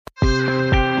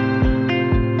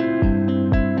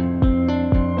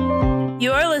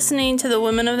listening to the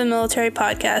Women of the Military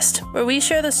podcast, where we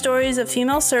share the stories of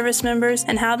female service members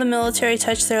and how the military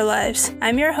touched their lives.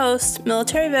 I'm your host,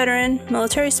 military veteran,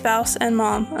 military spouse, and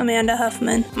mom, Amanda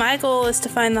Huffman. My goal is to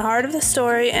find the heart of the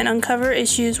story and uncover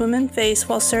issues women face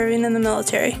while serving in the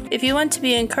military. If you want to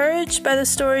be encouraged by the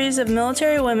stories of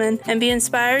military women and be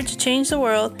inspired to change the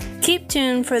world, keep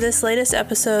tuned for this latest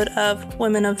episode of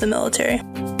Women of the Military.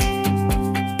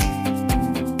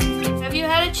 Have you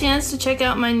had a chance to check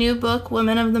out my new book,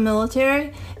 Women of the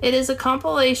Military? It is a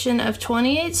compilation of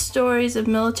 28 stories of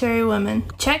military women.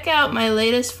 Check out my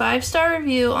latest 5-star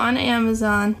review on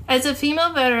Amazon. As a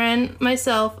female veteran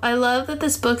myself, I love that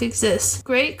this book exists.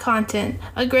 Great content,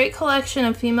 a great collection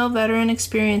of female veteran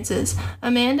experiences.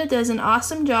 Amanda does an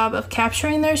awesome job of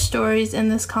capturing their stories in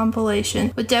this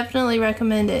compilation. Would definitely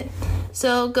recommend it.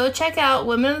 So go check out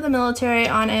Women of the Military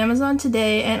on Amazon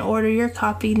today and order your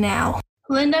copy now.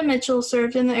 Linda Mitchell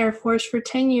served in the Air Force for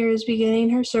 10 years, beginning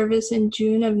her service in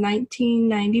June of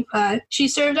 1995. She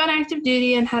served on active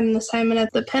duty and had an assignment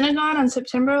at the Pentagon on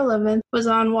September 11th, was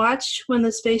on watch when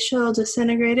the space shuttle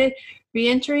disintegrated,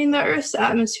 re-entering the Earth's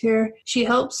atmosphere. She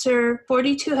helped serve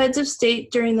 42 heads of state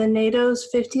during the NATO's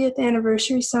 50th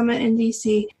anniversary summit in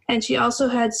D.C., and she also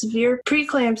had severe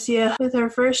preeclampsia with her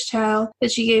first child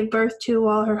that she gave birth to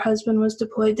while her husband was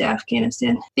deployed to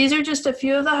Afghanistan. These are just a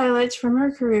few of the highlights from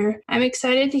her career. I'm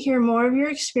excited to hear more of your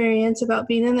experience about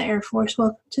being in the Air Force.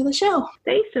 Welcome to the show.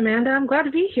 Thanks, Amanda. I'm glad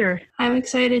to be here. I'm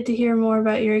excited to hear more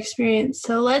about your experience.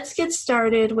 So let's get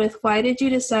started with, why did you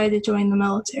decide to join the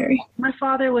military? My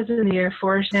father was in the Air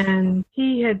Force, and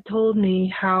he had told me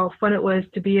how fun it was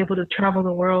to be able to travel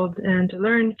the world and to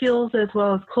learn skills as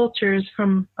well as cultures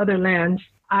from other lands.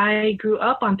 I grew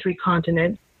up on 3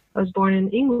 continents. I was born in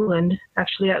England,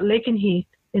 actually at Lakenheath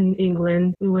in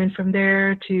England. We went from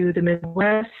there to the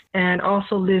Midwest and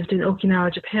also lived in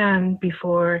Okinawa, Japan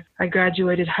before I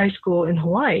graduated high school in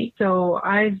Hawaii. So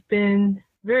I've been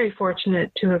very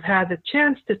fortunate to have had the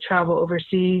chance to travel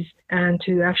overseas and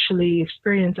to actually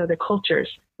experience other cultures.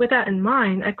 With that in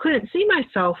mind, I couldn't see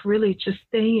myself really just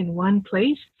staying in one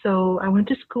place. So I went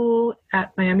to school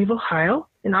at Miami of Ohio,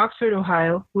 in Oxford,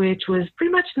 Ohio, which was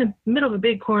pretty much in the middle of a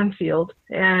big cornfield.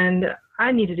 And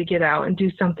I needed to get out and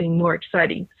do something more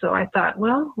exciting. So I thought,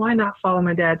 well, why not follow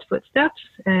my dad's footsteps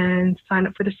and sign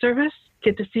up for the service,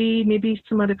 get to see maybe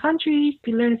some other countries,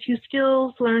 learn a few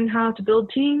skills, learn how to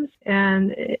build teams,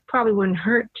 and it probably wouldn't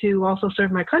hurt to also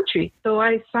serve my country. So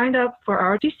I signed up for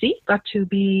ROTC, got to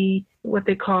be what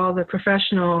they call the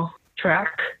professional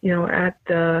track, at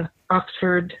the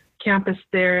Oxford campus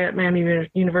there at Miami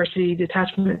University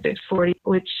Detachment 640,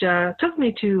 which took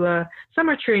me to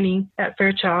summer training at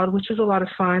Fairchild, which was a lot of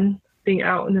fun, being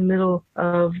out in the middle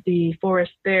of the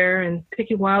forest there and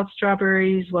picking wild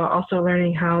strawberries while also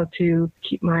learning how to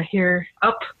keep my hair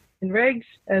up in regs,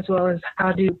 as well as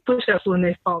how to do push-ups when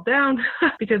they fall down,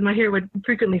 because my hair would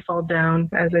frequently fall down,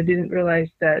 as I didn't realize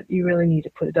that you really need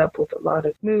to put it up with a lot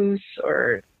of mousse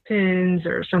or pins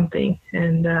or something.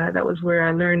 And that was where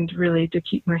I learned really to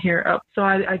keep my hair up. So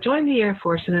I joined the Air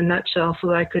Force in a nutshell so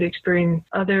that I could experience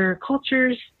other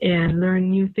cultures and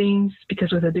learn new things,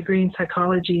 because with a degree in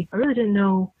psychology, I really didn't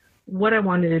know what I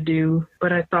wanted to do,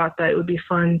 but I thought that it would be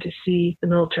fun to see the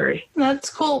military. That's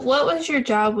cool. What was your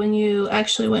job when you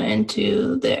actually went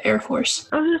into the Air Force?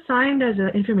 I was assigned as an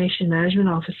information management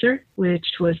officer, which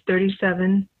was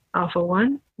 37 Alpha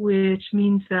 1, which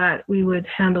means that we would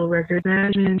handle record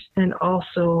management and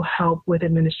also help with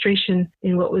administration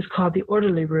in what was called the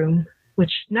orderly room,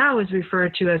 which now is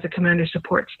referred to as the commander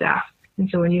support staff. And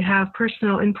so when you have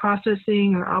personnel in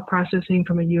processing or out processing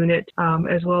from a unit,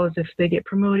 as well as if they get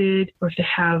promoted or if they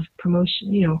have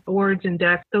promotion, awards and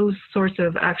decks, those sorts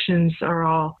of actions are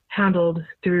all handled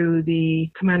through the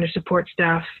commander support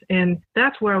staff. And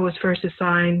that's where I was first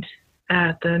assigned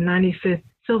at the 95th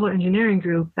Civil Engineering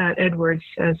Group at Edwards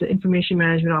as the information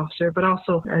management officer, but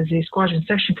also as the squadron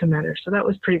section commander. So that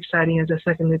was pretty exciting as a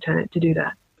second lieutenant to do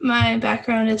that. My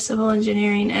background is civil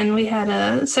engineering, and we had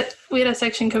a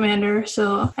section commander,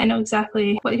 so I know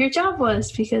exactly what your job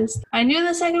was, because I knew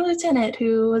the second lieutenant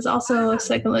who was also a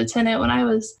second lieutenant when I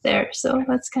was there. So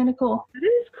that's kind of cool. It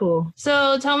is cool.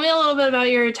 So tell me a little bit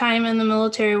about your time in the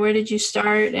military. Where did you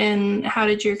start, and how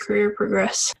did your career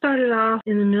progress? Started off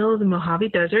in the middle of the Mojave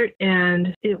Desert,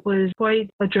 and it was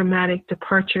quite a dramatic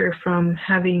departure from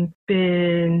having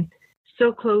been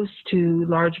so close to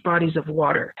large bodies of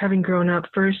water, having grown up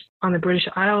first on the British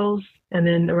Isles and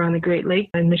then around the Great Lakes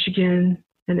in Michigan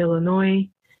and Illinois,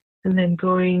 and then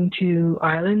going to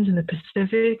islands in the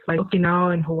Pacific like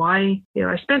Okinawa and Hawaii.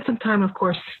 I spent some time, of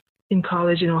course, in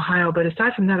college in Ohio. But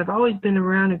aside from that, I've always been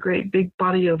around a great big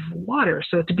body of water.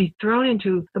 So to be thrown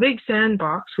into a big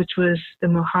sandbox, which was the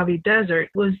Mojave Desert,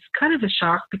 was kind of a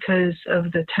shock because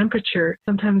of the temperature,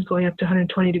 sometimes going up to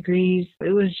 120 degrees.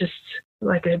 It was just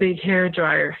like a big hair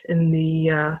dryer in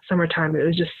the summertime. It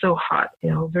was just so hot,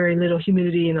 very little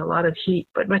humidity and a lot of heat.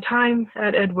 But my time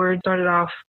at Edwards started off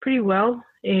pretty well,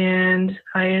 and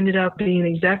I ended up being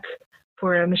an exec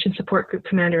for a mission support group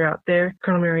commander out there,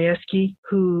 Colonel Marieski,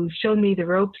 who showed me the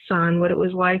ropes on what it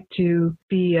was like to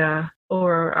be a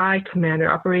ORI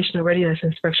commander, Operational Readiness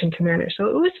Inspection Commander. So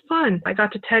it was fun. I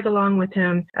got to tag along with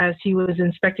him as he was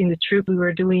inspecting the troop. We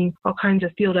were doing all kinds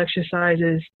of field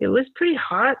exercises. It was pretty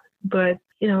hot, but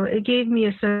it gave me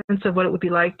a sense of what it would be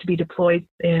like to be deployed,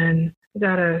 and I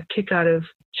got a kick out of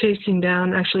chasing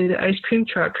down actually the ice cream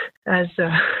truck as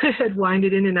I had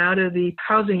winded in and out of the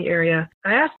housing area.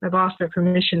 I asked my boss for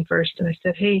permission first, and I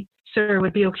said, "Hey, sir, would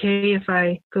it be okay if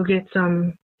I go get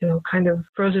some kind of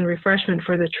frozen refreshment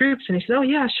for the troops?" And he said, "Oh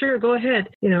yeah, sure, go ahead."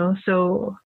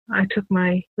 So I took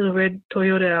my little red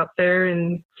Toyota out there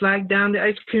and flagged down the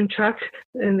ice cream truck.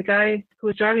 And the guy who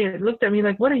was driving it looked at me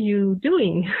like, "What are you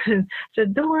doing?" And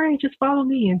said, "Don't worry, just follow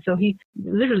me." And so he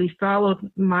literally followed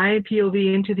my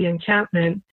POV into the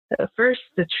encampment. At first,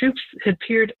 the troops had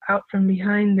peered out from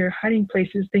behind their hiding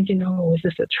places thinking, "Oh, is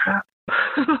this a trap?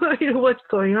 What's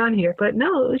going on here?" But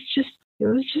no, it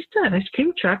was just an ice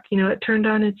cream truck. It turned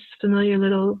on its familiar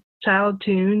little child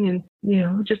tune and,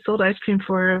 just sold ice cream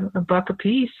for a buck a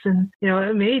piece. And,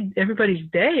 it made everybody's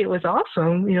day. It was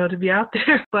awesome, to be out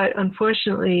there. But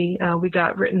unfortunately, we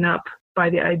got written up by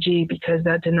the IG because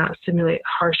that did not simulate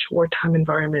harsh wartime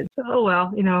environment. So, oh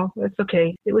well, it's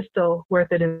okay. It was still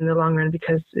worth it in the long run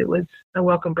because it was a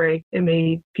welcome break. It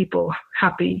made people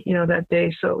happy, that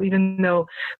day. So even though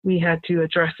we had to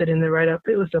address it in the write-up,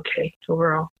 it was okay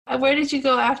overall. Where did you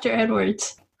go after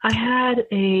Edwards? I had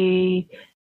a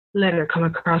letter come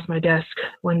across my desk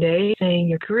one day saying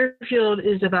your career field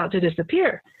is about to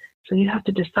disappear. So you have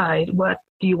to decide, what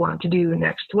do you want to do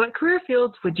next? What career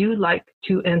fields would you like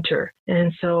to enter?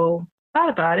 And so I thought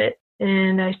about it,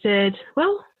 and I said,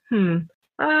 well,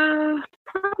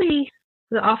 probably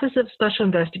the Office of Special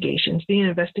Investigations. Being an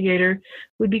investigator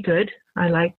would be good. I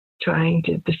like trying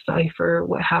to decipher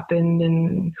what happened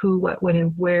and who, what, when,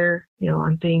 and where,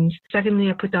 on things. Secondly,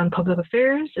 I put down public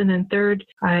affairs. And then third,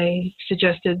 I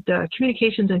suggested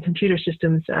communications and computer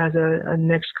systems as a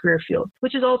next career field,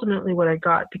 which is ultimately what I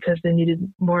got because they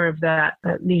needed more of that,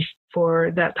 at least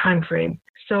for that time frame.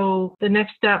 So the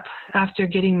next step after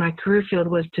getting my career field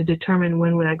was to determine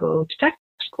when would I go to tech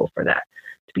school for that,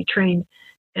 to be trained.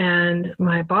 And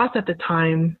my boss at the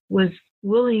time was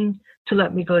willing to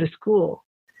let me go to school,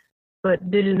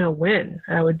 but didn't know when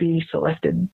I would be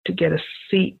selected to get a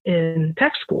seat in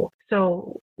tech school.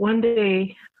 So one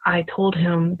day I told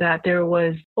him that there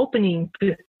was opening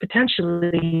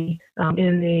potentially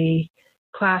in a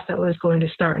class that was going to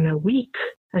start in a week.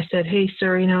 I said, "Hey,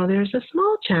 sir, there's a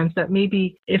small chance that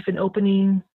maybe if an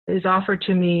opening is offered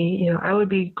to me, I would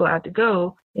be glad to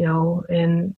go,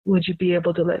 and would you be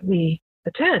able to let me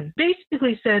attend?"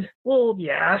 Basically said, "Well,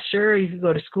 yeah, sure, you could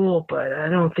go to school, but I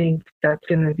don't think that's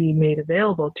going to be made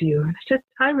available to you." And I said,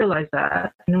 "I realize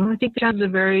that. I think the chances are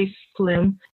very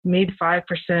slim, maybe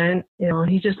 5%. And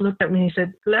he just looked at me and he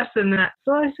said, "Less than that."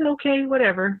 So I said, "Okay,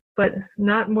 whatever." But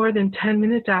not more than 10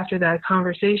 minutes after that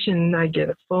conversation, I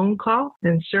get a phone call.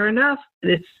 And sure enough,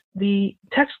 it's the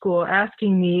tech school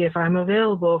asking me if I'm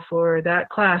available for that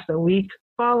class a week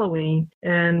following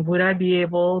and would I be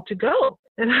able to go.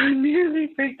 And I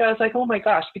nearly freaked out. I was like, oh my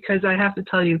gosh, because I have to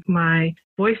tell you, my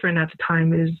boyfriend at the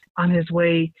time is on his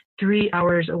way 3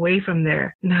 hours away from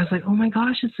there. And I was like, oh my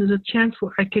gosh, this is a chance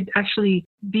where I could actually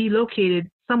be located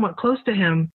somewhat close to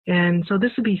him. And so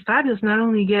this would be fabulous, not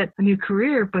only get a new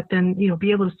career, but then,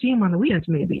 be able to see him on the weekends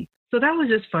maybe. So that was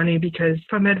just funny because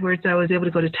from Edwards, I was able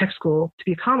to go to tech school to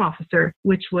be a comm officer,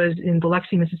 which was in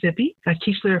Biloxi, Mississippi, at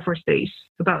Keesler Air Force Base,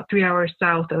 about 3 hours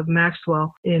south of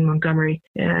Maxwell in Montgomery.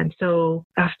 And so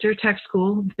after tech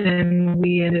school, then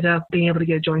we ended up being able to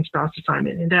get a joint spouse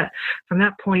assignment. And that from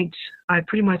that point, I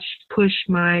pretty much pushed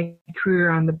my career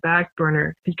on the back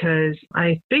burner because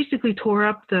I basically tore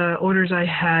up the orders I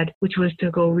had, which was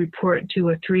to go report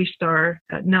to a 3-star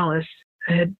at Nellis.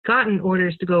 I had gotten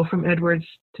orders to go from Edwards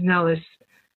to Nellis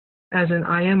as an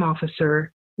IM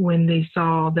officer. When they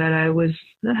saw that I was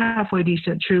a halfway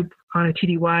decent troop on a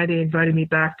TDY, they invited me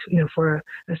back, for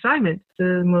an assignment.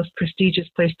 The most prestigious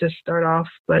place to start off,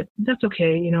 but that's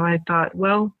okay. I thought,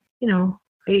 well,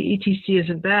 AETC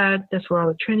isn't bad. That's where all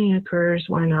the training occurs.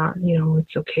 Why not?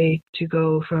 It's okay to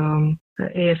go from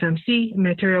AFMC,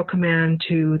 Material Command,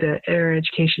 to the Air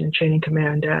Education and Training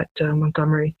Command at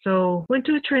Montgomery. So went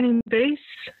to a training base,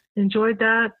 enjoyed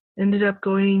that, ended up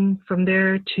going from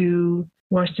there to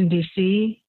Washington,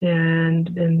 D.C., and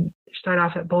then started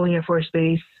off at Bolling Air Force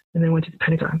Base, and then went to the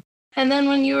Pentagon. And then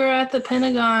when you were at the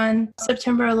Pentagon,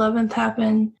 September 11th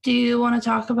happened. Do you want to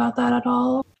talk about that at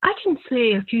all? I can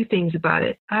say a few things about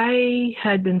it. I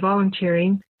had been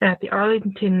volunteering at the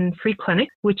Arlington Free Clinic,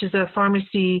 which is a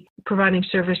pharmacy providing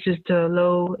services to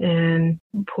low and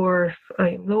poor,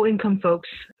 low-income folks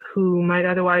who might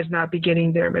otherwise not be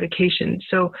getting their medication.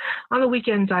 So on the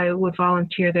weekends, I would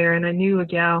volunteer there, and I knew a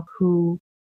gal who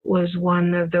was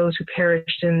one of those who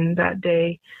perished in that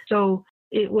day. So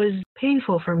it was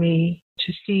painful for me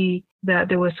to see that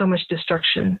there was so much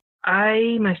destruction.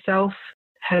 I myself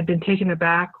had been taken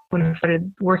aback when I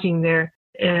started working there,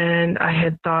 and I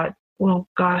had thought, well,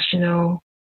 gosh, I'm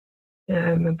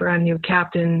a brand new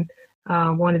captain.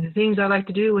 One of the things I like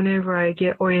to do whenever I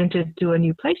get oriented to a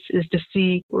new place is to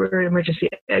see where emergency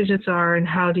exits are and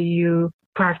how do you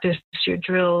practice your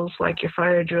drills, like your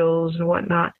fire drills and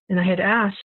whatnot. And I had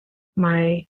asked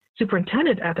my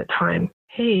superintendent at the time,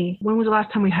 hey, when was the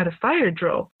last time we had a fire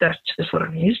drill? That's just what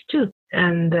I'm used to.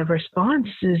 And the response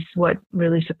is what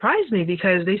really surprised me,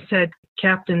 because they said,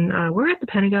 Captain, we're at the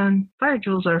Pentagon. Fire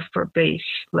drills are for base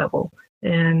level,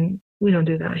 and we don't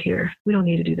do that here. We don't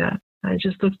need to do that. I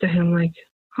just looked at him like,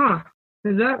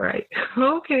 is that right?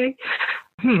 Okay.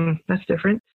 That's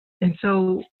different. And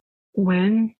so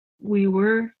when we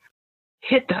were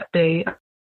hit that day,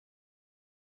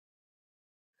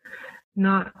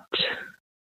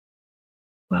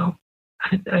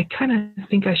 I kind of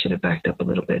think I should have backed up a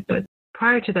little bit, but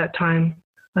prior to that time,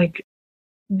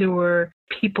 there were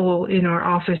people in our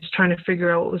office trying to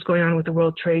figure out what was going on with the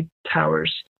World Trade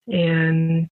Towers,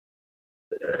 and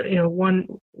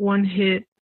one hit,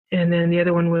 and then the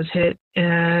other one was hit,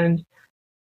 and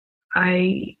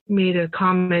I made a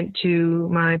comment to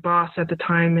my boss at the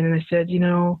time, and I said,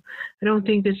 I don't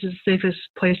think this is the safest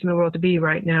place in the world to be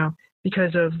right now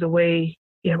because of the way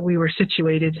we were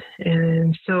situated.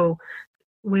 And so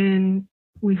when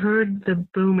we heard the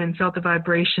boom and felt the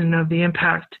vibration of the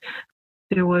impact,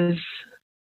 there was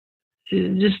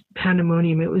just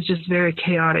pandemonium. It was just very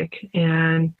chaotic,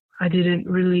 and I didn't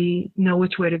really know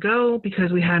which way to go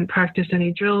because we hadn't practiced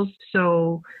any drills.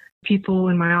 So people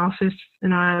in my office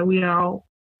and we all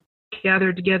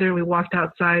gathered together. We walked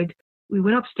outside. We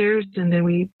went upstairs, and then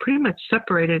we pretty much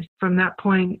separated. From that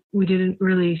point, we didn't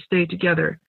really stay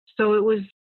together. So it was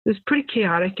pretty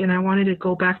chaotic, and I wanted to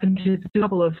go back into a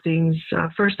couple of things.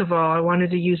 First of all, I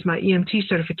wanted to use my EMT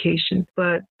certification,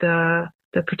 but the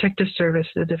protective service,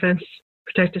 the Defense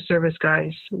Protective Service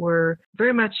guys were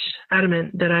very much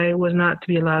adamant that I was not to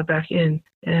be allowed back in.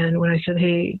 And when I said,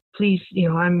 hey, please,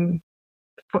 I'm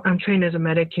trained as a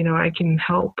medic, I can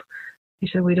help. He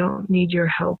said, we don't need your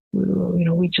help. We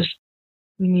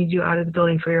need you out of the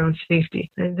building for your own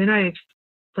safety. And then I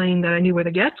explained that I knew where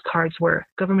the GETS cards were,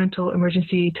 Governmental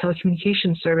Emergency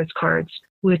Telecommunications Service cards,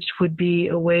 which would be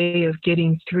a way of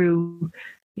getting through,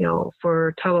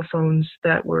 for telephones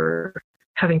that were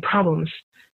having problems.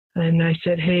 And I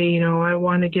said, hey, I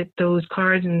want to get those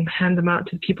cards and hand them out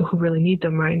to people who really need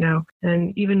them right now.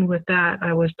 And even with that,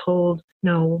 I was told,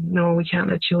 no, we can't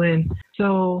let you in.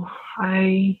 So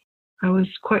I was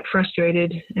quite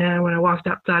frustrated. And when I walked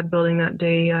outside the building that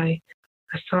day, I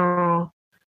saw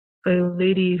a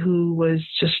lady who was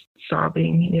just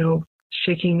sobbing,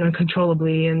 shaking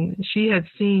uncontrollably. And she had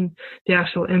seen the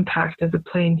actual impact of the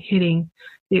plane hitting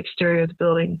the exterior of the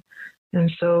building.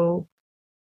 And so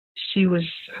she was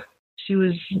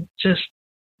just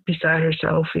beside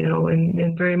herself,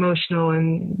 and very emotional,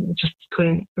 and just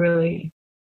couldn't really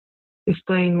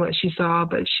explain what she saw,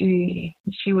 but she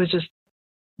was just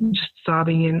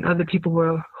sobbing, and other people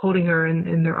were holding her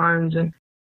in their arms. And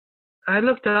I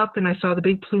looked up and I saw the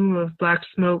big plume of black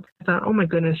smoke. I thought, oh my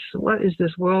goodness, what is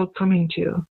this world coming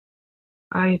to?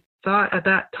 I thought at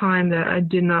that time that I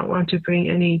did not want to bring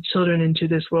any children into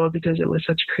this world because it was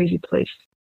such a crazy place.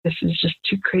 This is just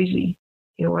too crazy.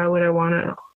 Why would I want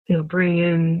to, bring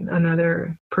in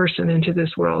another person into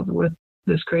this world with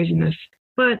this craziness?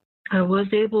 But I was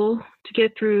able to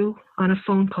get through on a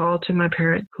phone call to my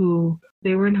parent, who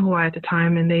they were in Hawaii at the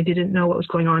time, and they didn't know what was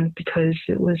going on because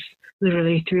it was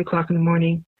literally 3 o'clock in the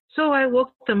morning. So I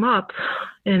woke them up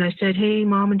and I said, hey,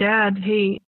 Mom and Dad,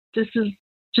 hey, this is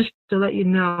just to let you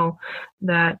know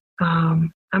that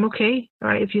I'm okay. All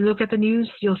right. If you look at the news,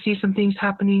 you'll see some things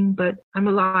happening, but I'm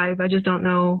alive. I just don't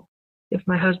know if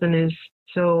my husband is.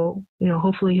 So,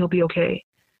 hopefully he'll be okay.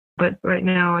 but right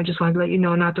now I just wanted to let you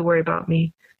know not to worry about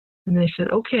me. And they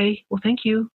said, okay, well, thank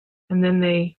you. And then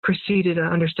they proceeded to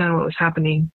understand what was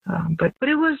happening. But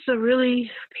it was a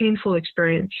really painful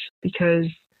experience because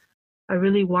I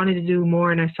really wanted to do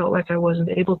more and I felt like I wasn't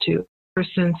able to. Ever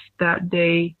since that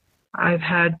day, I've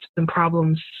had some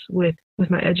problems with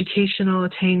my educational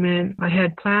attainment. I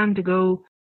had planned to go,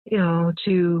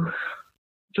 to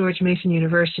George Mason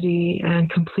University and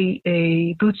complete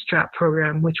a bootstrap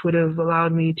program, which would have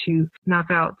allowed me to knock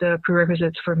out the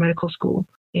prerequisites for medical school.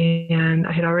 And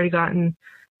I had already gotten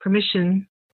permission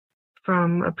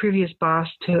from a previous boss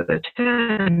to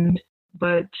attend,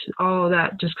 but all of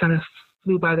that just kind of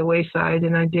flew by the wayside,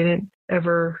 and I didn't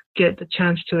ever get the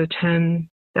chance to attend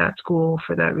that school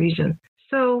for that reason.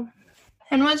 So.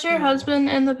 And was your husband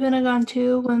in the Pentagon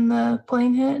too when the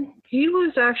plane hit? He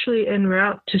was actually en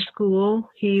route to school.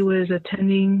 He was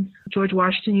attending George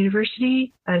Washington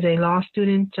University as a law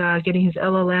student, getting his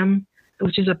LLM,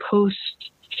 which is a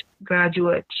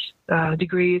postgraduate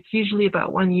degree. It's usually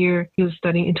about 1 year. He was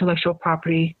studying intellectual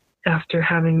property after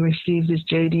having received his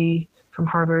JD from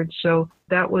Harvard. So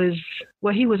that was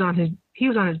what he was on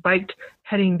his bike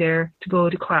heading there to go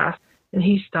to class. And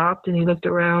he stopped and he looked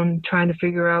around trying to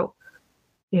figure out,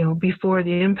 before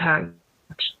the impact,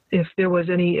 if there was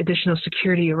any additional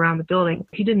security around the building.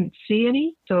 He didn't see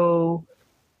any. So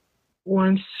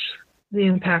once the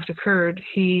impact occurred,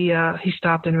 he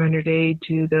stopped and rendered aid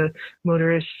to the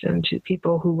motorists and to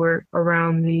people who were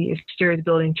around the exterior of the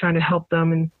building, trying to help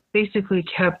them, and basically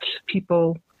kept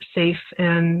people safe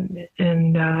and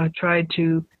tried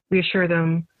to reassure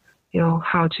them,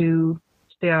 how to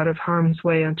stay out of harm's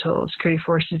way until security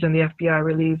forces and the FBI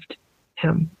relieved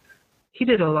him. He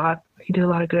did a lot. He did a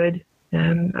lot of good.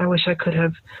 And I wish I could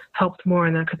have helped more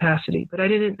in that capacity. But I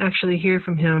didn't actually hear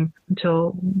from him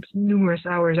until numerous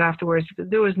hours afterwards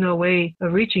because there was no way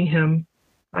of reaching him.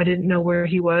 I didn't know where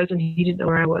he was and he didn't know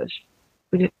where I was.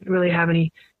 We didn't really have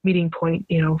any meeting point,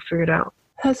 figured out.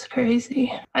 That's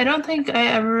crazy. I don't think I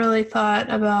ever really thought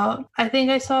about, I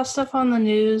think I saw stuff on the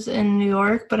news in New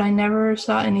York, but I never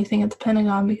saw anything at the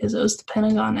Pentagon because it was the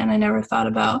Pentagon, and I never thought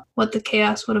about what the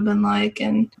chaos would have been like,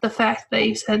 and the fact that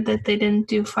you said that they didn't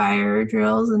do fire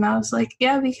drills, and I was like,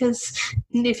 yeah, because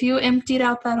if you emptied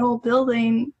out that whole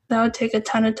building, that would take a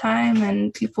ton of time,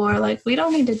 and people are like, we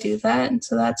don't need to do that, and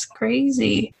so that's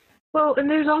crazy. Well, and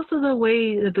there's also the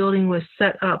way the building was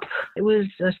set up. It was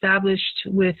established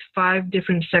with 5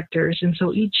 different sectors, and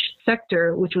so each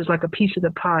sector, which was like a piece of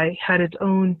the pie, had its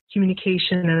own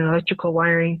communication and electrical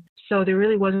wiring. So there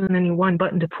really wasn't any one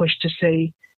button to push to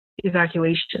say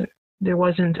evacuation. There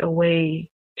wasn't a way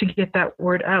to get that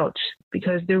word out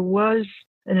because there was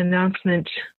an announcement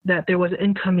that there was an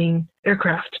incoming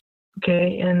aircraft,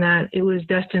 okay, and that it was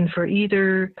destined for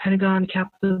either Pentagon,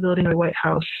 Capitol Building, or White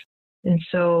House. And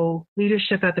so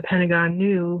leadership at the Pentagon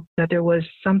knew that there was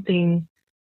something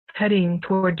heading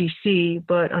toward D.C.,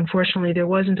 but unfortunately there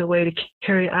wasn't a way to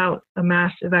carry out a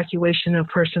mass evacuation of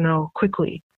personnel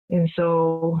quickly. And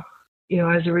so,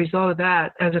 as a result of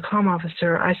that, as a comm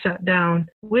officer, I sat down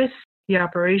with the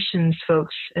operations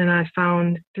folks and I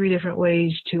found 3 different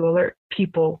ways to alert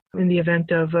people in the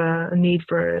event of a need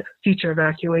for a future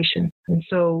evacuation. And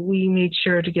so we made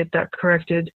sure to get that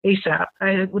corrected ASAP.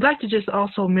 I would like to just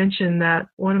also mention that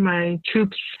one of my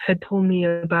troops had told me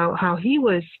about how he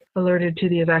was alerted to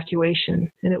the evacuation.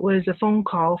 And it was a phone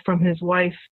call from his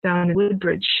wife down in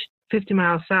Woodbridge, 50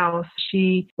 miles south.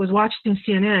 She was watching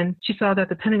CNN. She saw that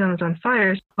the Pentagon was on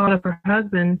fire. She called up her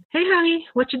husband. Hey, honey,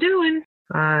 what you doing?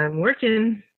 I'm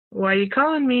working. Why are you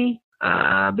calling me?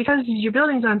 Because your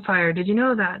building's on fire. Did you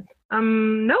know that?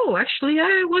 No, actually,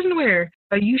 I wasn't aware.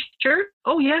 Are you sure?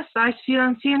 Oh, yes, I see it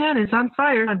on CNN. It's on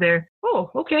fire out there.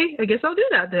 Oh, okay. I guess I'll do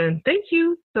that then. Thank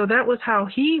you. So that was how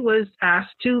he was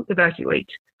asked to evacuate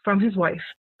from his wife,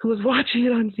 who was watching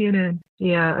it on CNN.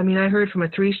 Yeah, I heard from a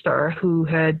 3-star who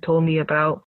had told me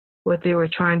about what they were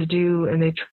trying to do, and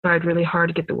they tried really hard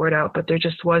to get the word out, but there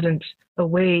just wasn't a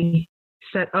way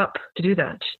set up to do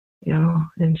that,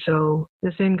 and so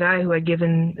the same guy who I'd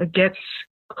given a GETS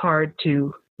card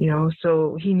to,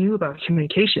 so he knew about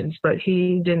communications, but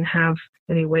he didn't have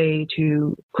any way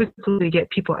to quickly get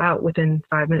people out within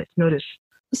 5 minutes notice.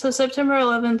 So September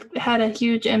 11th had a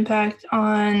huge impact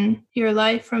on your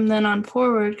life from then on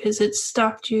forward because it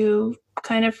stopped you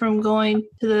kind of from going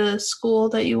to the school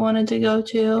that you wanted to go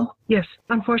to. Yes,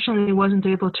 unfortunately, I wasn't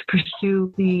able to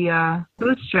pursue the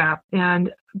bootstrap.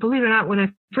 And believe it or not, when I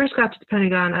first got to the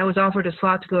Pentagon, I was offered a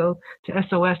slot to go to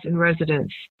SOS in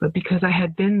residence. But because I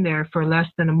had been there for less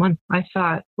than a month, I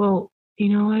thought, well, you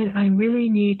know what, I really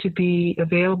need to be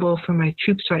available for my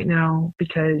troops right now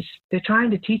because they're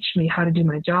trying to teach me how to do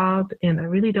my job. And I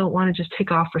really don't want to just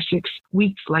take off for 6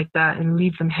 weeks like that and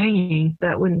leave them hanging.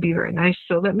 That wouldn't be very nice.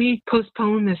 So let me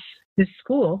postpone this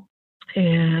school.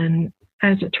 And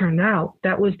as it turned out,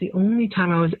 that was the only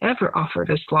time I was ever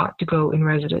offered a slot to go in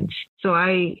residence. So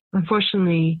I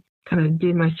unfortunately kind of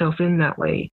did myself in that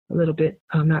way a little bit,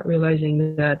 not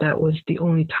realizing that that was the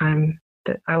only time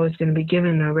that I was going to be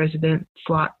given a resident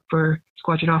slot for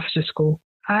Squadron Officer School.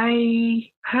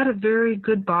 I had a very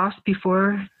good boss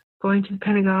before going to the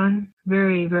Pentagon,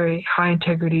 very, very high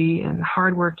integrity and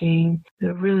hardworking,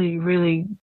 a really, really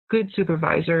good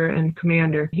supervisor and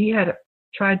commander. He had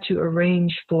tried to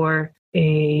arrange for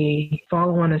a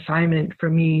follow-on assignment for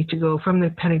me to go from the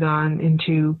Pentagon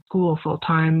into school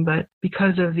full-time, but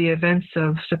because of the events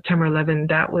of September 11,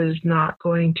 that was not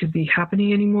going to be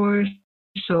happening anymore.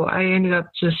 So I ended up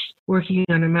just working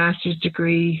on a master's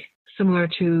degree similar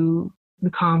to the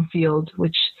comm field,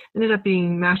 which ended up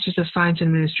being Master's of Science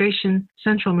Administration,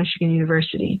 Central Michigan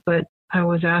University. But I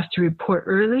was asked to report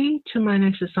early to my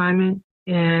next assignment,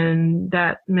 and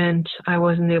that meant I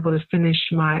wasn't able to finish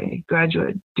my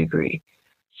graduate degree.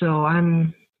 So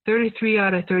I'm 33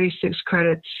 out of 36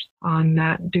 credits on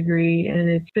that degree, and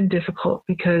it's been difficult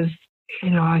because,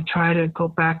 I try to go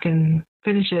back and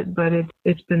finish it, but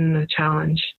it's been a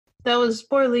challenge. That was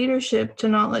poor leadership to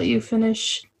not let you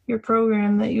finish your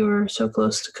program that you were so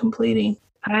close to completing.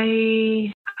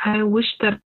 I wish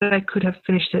that I could have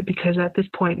finished it because at this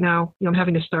point now, I'm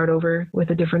having to start over with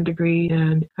a different degree,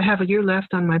 and I have a year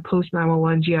left on my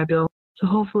post-911 GI Bill. So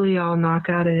hopefully I'll knock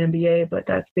out an MBA, but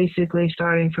that's basically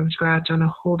starting from scratch on a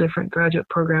whole different graduate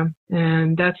program.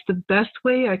 And that's the best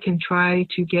way I can try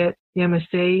to get the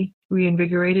MSA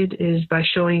reinvigorated is by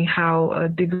showing how a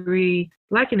degree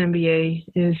like an MBA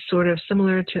is sort of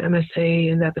similar to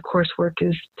MSA and that the coursework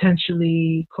is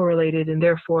potentially correlated, and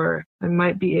therefore I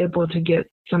might be able to get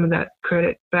some of that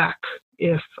credit back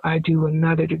if I do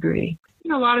another degree.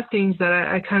 A lot of things that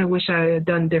I kind of wish I had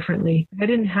done differently. I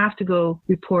didn't have to go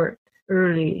report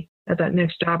early at that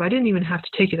next job. I didn't even have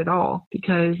to take it at all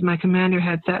because my commander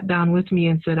had sat down with me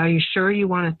and said, "Are you sure you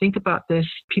want to think about this?"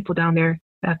 People down there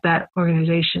at that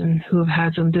organization who have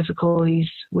had some difficulties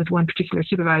with one particular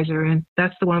supervisor, and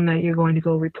that's the one that you're going to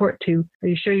go report to. Are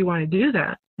you sure you want to do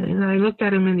that? And I looked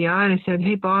at him in the eye and I said,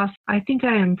 "Hey, boss, I think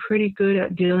I am pretty good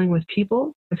at dealing with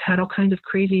people. I've had all kinds of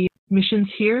crazy missions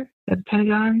here at the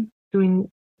Pentagon, doing,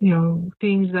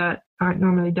 things that aren't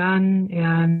normally done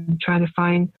and trying to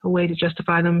find a way to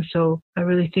justify them. So I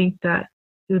really think that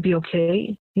it would be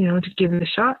okay, to give it a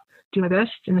shot, do my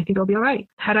best, and I think I'll be all right."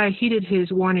 Had I heeded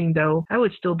his warning, though, I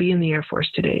would still be in the Air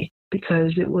Force today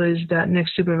because it was that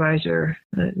next supervisor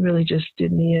that really just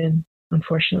did me in,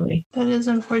 unfortunately. That is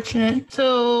unfortunate.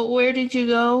 So where did you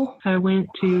go? I went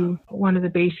to one of the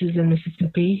bases in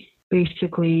Mississippi,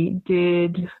 basically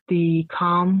did the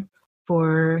comm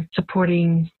for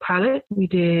supporting pilot. We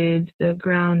did the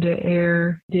ground to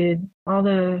air, did all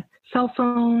the cell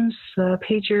phones,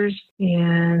 pagers,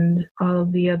 and all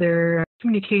of the other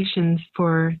communications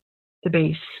for the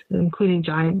base, including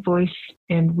Giant Voice.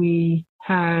 And we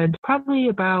had probably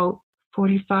about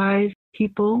 45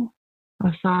 people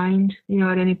assigned,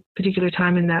 at any particular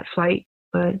time in that flight.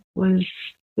 But it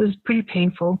was pretty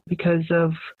painful because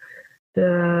of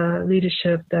the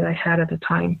leadership that I had at the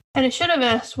time. And I should have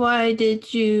asked, why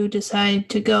did you decide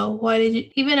to go? Why did you,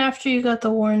 even after you got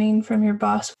the warning from your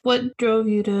boss, what drove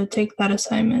you to take that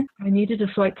assignment? I needed a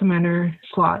flight commander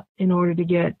slot in order to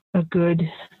get a good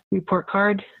report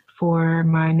card for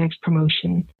my next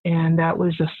promotion. And that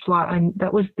was a slot,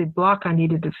 that was the block I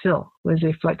needed to fill, was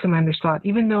a flight commander slot.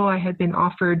 Even though I had been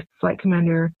offered flight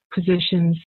commander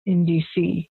positions in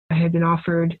DC, I had been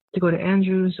offered to go to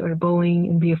Andrews or to Bolling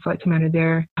and be a flight commander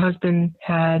there. My husband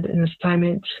had an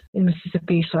assignment in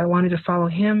Mississippi, so I wanted to follow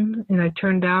him, and I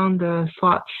turned down the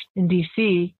slots in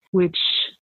DC, which,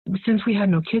 since we had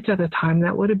no kids at the time,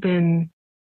 that would have been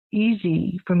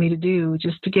easy for me to do,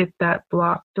 just to get that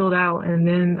block filled out, and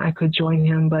then I could join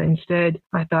him. But instead,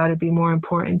 I thought it'd be more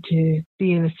important to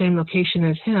be in the same location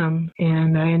as him,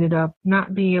 and I ended up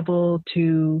not being able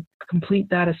to complete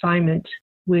that assignment,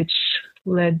 which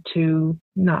led to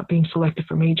not being selected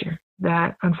for major.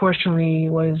 That, unfortunately,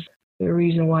 was the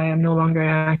reason why I'm no longer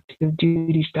active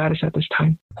duty status at this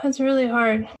time. That's really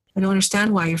hard. I don't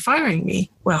understand why you're firing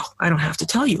me. Well, I don't have to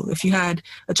tell you. If you had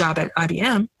a job at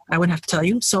IBM, I wouldn't have to tell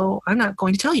you, so I'm not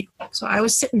going to tell you. So I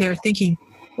was sitting there thinking,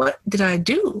 what did I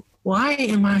do? Why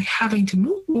am I having to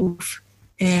move?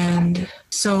 And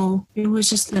so it was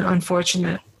just an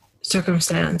unfortunate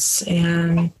circumstance.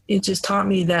 And it just taught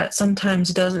me that sometimes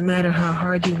it doesn't matter how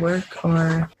hard you work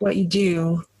or what you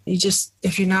do.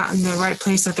 If you're not in the right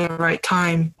place at the right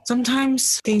time,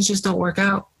 sometimes things just don't work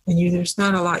out, and there's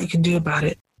not a lot you can do about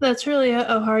it. That's really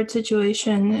a hard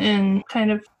situation and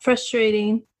kind of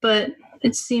frustrating, but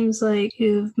it seems like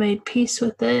you've made peace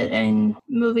with it and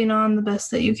moving on the best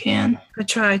that you can. I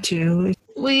try to.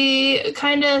 We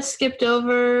kind of skipped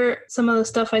over some of the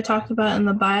stuff I talked about in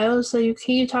the bio, so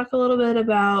can you talk a little bit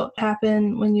about what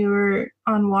happened when you were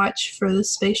on watch for the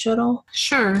space shuttle?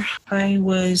 Sure. I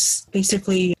was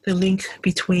basically the link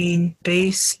between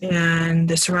base and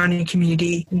the surrounding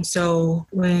community. And so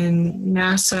when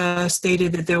NASA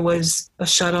stated that there was a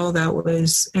shuttle that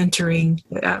was entering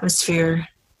the atmosphere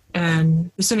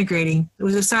and disintegrating, it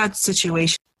was a sad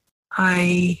situation.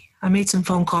 I made some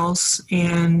phone calls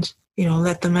and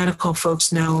let the medical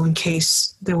folks know in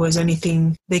case there was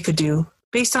anything they could do.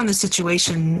 Based on the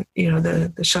situation,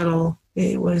 the shuttle,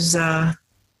 it was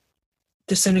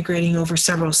disintegrating over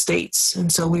several states.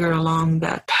 And so we were along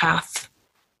that path.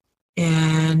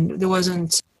 And there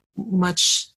wasn't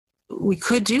much we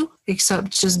could do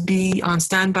except just be on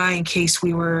standby in case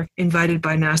we were invited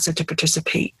by NASA to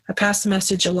participate. I passed the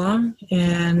message along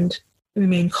and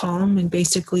remain calm and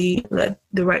basically let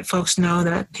the right folks know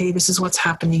that, hey, this is what's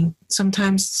happening.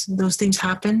 Sometimes those things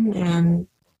happen and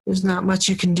there's not much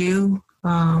you can do.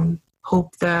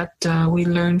 Hope that we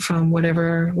learn from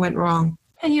whatever went wrong.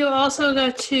 And you also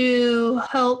got to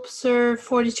help serve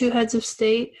 42 heads of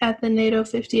state at the NATO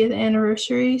 50th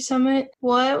Anniversary Summit.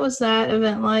 What was that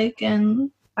event like? And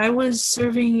I was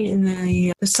serving in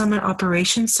the Summit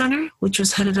Operations Center, which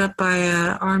was headed up by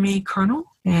an Army colonel.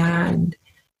 And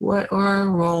what our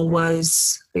role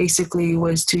was basically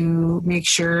was to make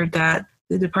sure that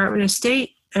the Department of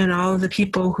State and all of the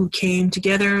people who came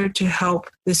together to help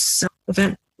this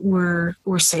event were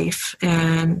safe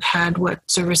and had what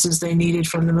services they needed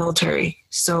from the military.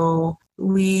 So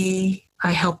I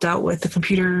helped out with the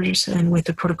computers and with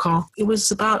the protocol. It was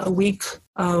about a week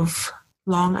of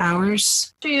long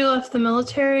hours. After you left the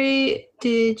military,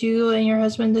 did you and your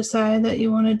husband decide that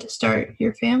you wanted to start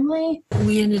your family?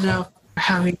 We ended up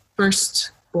having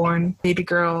firstborn baby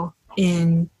girl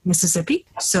in Mississippi.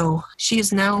 So she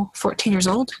is now 14 years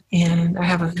old, and I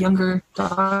have a younger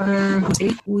daughter who's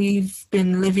 8. We've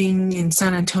been living in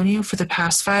San Antonio for the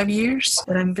past 5 years,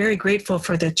 and I'm very grateful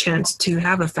for the chance to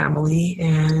have a family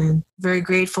and very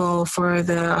grateful for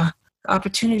the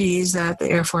opportunities that the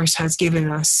Air Force has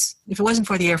given us. If it wasn't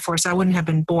for the Air Force, I wouldn't have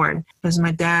been born, because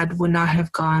my dad would not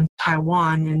have gone to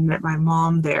Taiwan and met my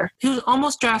mom there. He was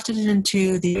almost drafted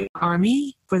into the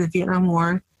Army for the Vietnam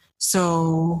War.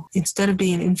 So instead of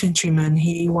being an infantryman,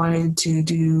 he wanted to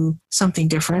do something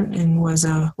different and was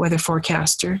a weather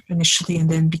forecaster initially, and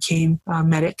then became a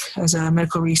medic as a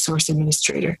medical resource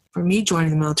administrator. For me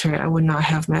joining the military, I would not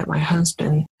have met my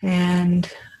husband.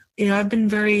 And, I've been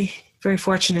very, very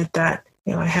fortunate that,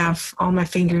 I have all my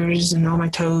fingers and all my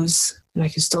toes and I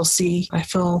can still see. I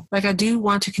feel like I do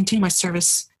want to continue my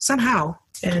service somehow.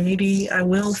 And maybe I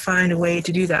will find a way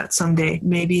to do that someday,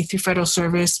 maybe through federal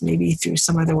service, maybe through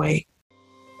some other way.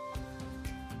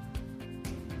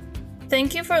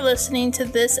 Thank you for listening to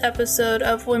this episode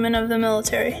of Women of the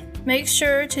Military. Make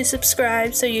sure to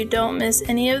subscribe so you don't miss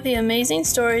any of the amazing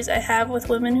stories I have with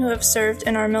women who have served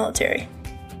in our military.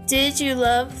 Did you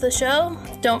love the show?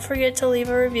 Don't forget to leave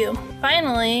a review.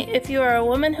 Finally, if you are a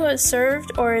woman who has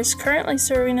served or is currently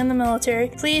serving in the military,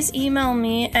 please email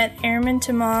me at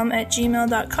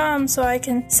airmantomom@gmail.com so I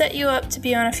can set you up to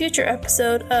be on a future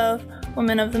episode of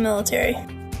Women of the Military.